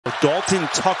Dalton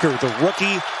Tucker, the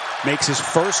rookie, makes his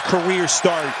first career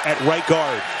start at right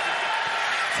guard.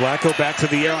 Flacco back to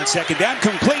the air on second down,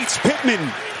 completes.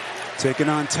 Pittman taking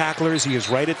on tacklers. He is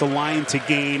right at the line to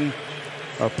gain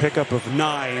a pickup of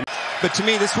 9. But to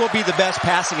me, this will be the best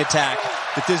passing attack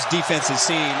that this defense has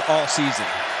seen all season.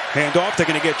 Handoff, they're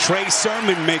going to get Trey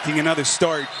Sermon making another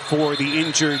start for the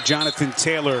injured Jonathan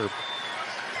Taylor.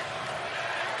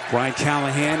 Brian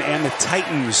Callahan and the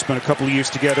Titans spent a couple of years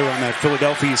together on that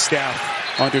Philadelphia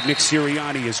staff under Nick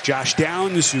Sirianni, as Josh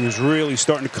Downs, who is really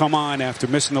starting to come on after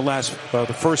missing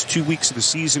the first 2 weeks of the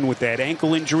season with that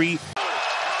ankle injury.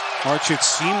 Arch, it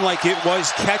seemed like it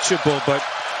was catchable, but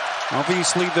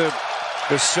obviously the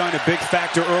Sun a big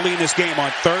factor early in this game.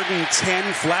 On 3rd and 10,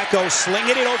 Flacco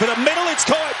slinging it over the middle. It's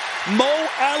caught. Mo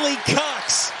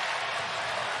Alley-Cox.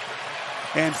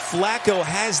 And Flacco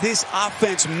has this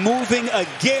offense moving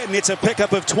again. It's a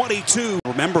pickup of 22.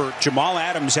 Remember, Jamal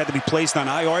Adams had to be placed on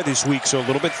IR this week, so a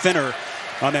little bit thinner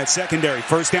on that secondary.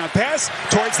 First down pass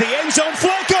towards the end zone.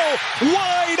 Flacco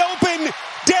wide open.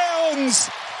 Downs.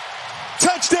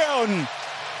 Touchdown.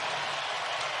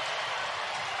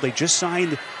 They just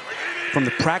signed from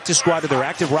the practice squad to their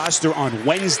active roster on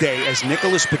Wednesday, as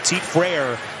Nicholas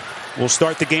Petit-Frere will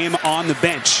start the game on the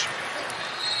bench.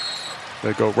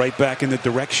 They go right back in the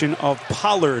direction of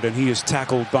Pollard, and he is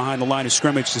tackled behind the line of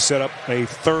scrimmage to set up a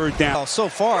 3rd down. Well, so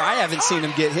far, I haven't seen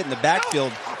him get hit in the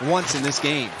backfield once in this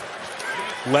game.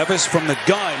 Levis from the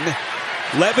gun.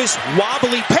 Levis,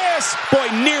 wobbly pass. Boy,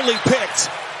 nearly picked.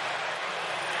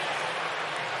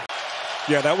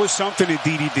 Yeah, that was something,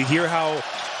 Aditi, to hear how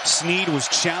Snead was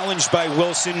challenged by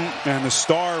Wilson, and the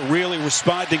star really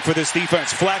responding for this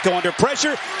defense. Flacco under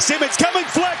pressure. Simmons coming.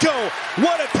 Flacco.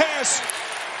 What a pass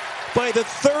by the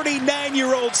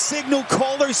 39-year-old signal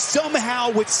caller.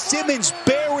 Somehow, with Simmons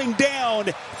bearing down,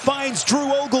 finds Drew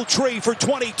Ogletree for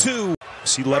 22.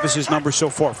 See Levis's numbers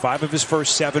so far. 5 of his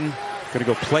first 7. Going to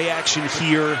go play action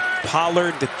here.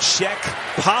 Pollard, the check.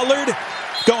 Pollard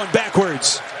going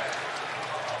backwards.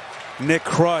 Nick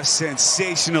Cross,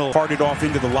 sensational. Parted off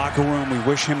into the locker room. We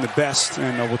wish him the best,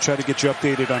 and we'll try to get you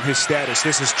updated on his status.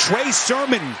 This is Trey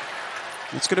Sermon.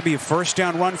 It's going to be a first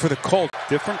down run for the Colts.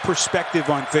 Different perspective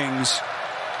on things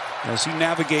as he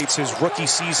navigates his rookie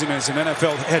season as an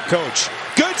NFL head coach.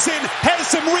 Goodson has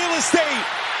some real estate.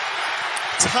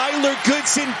 Tyler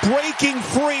Goodson breaking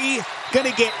free. Going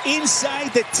to get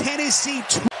inside the Tennessee.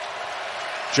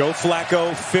 Joe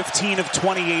Flacco, 15 of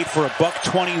 28 for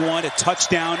 $121, a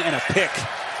touchdown and a pick.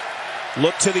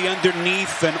 Look to the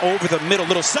underneath and over the middle.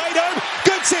 Little side arm.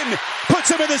 Goodson puts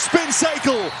him in the spin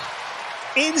cycle.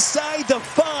 Inside the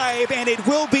 5, and it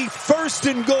will be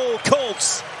 1st and goal,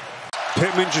 Colts.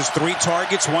 Pittman just 3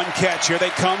 targets, 1 catch. Here they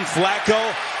come.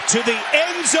 Flacco to the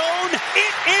end zone.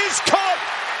 It is caught.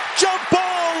 Jump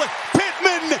ball.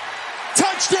 Pittman.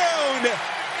 Touchdown.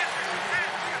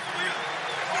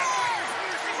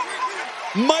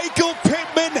 Michael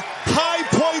Pittman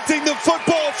high-pointing the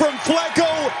football from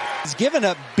Flacco. He's given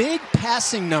up big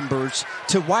passing numbers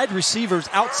to wide receivers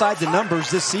outside the numbers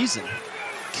this season.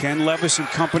 Can Levis and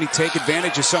company take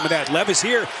advantage of some of that? Levis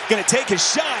here going to take a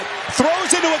shot,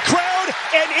 throws into a crowd,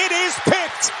 and it is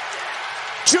picked.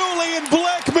 Julian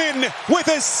Blackmon with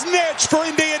a snatch for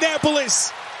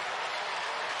Indianapolis.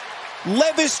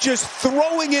 Levis just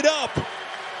throwing it up,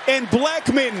 and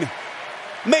Blackmon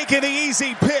making the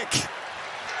easy pick.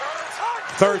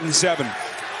 3rd and 7.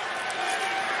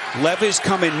 Levis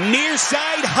coming near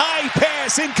side, high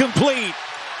pass, incomplete.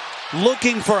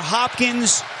 Looking for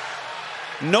Hopkins.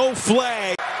 No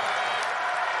flag.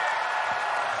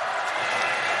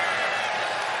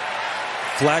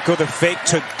 Flacco the fake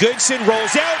to Goodson,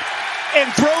 rolls out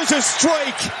and throws a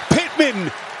strike.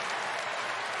 Pittman.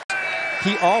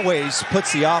 He always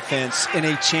puts the offense in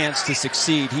a chance to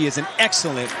succeed. He is an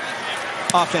excellent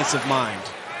offensive mind.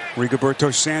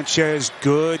 Rigoberto Sanchez,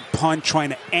 good punt,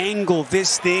 trying to angle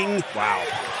this thing. Wow.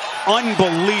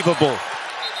 Unbelievable.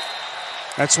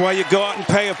 That's why you go out and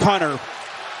pay a punter.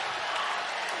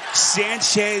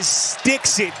 Sanchez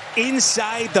sticks it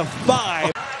inside the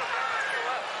 5.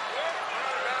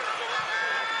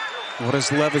 What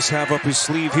does Levis have up his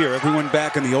sleeve here? Everyone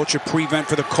back in the ultra prevent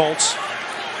for the Colts.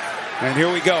 And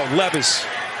here we go. Levis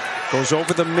goes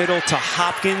over the middle to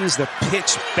Hopkins. The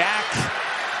pitch back.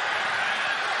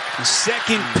 The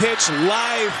second pitch,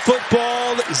 live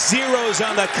football. Zeros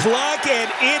on the clock,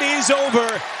 and it is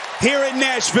over here in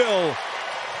Nashville.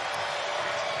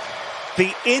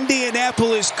 The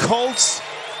Indianapolis Colts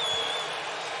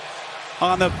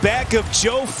on the back of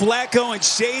Joe Flacco and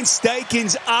Shane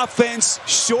Steichen's offense,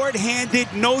 shorthanded,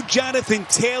 no Jonathan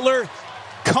Taylor,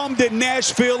 come to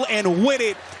Nashville and win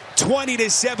it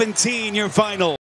 20-17 your final.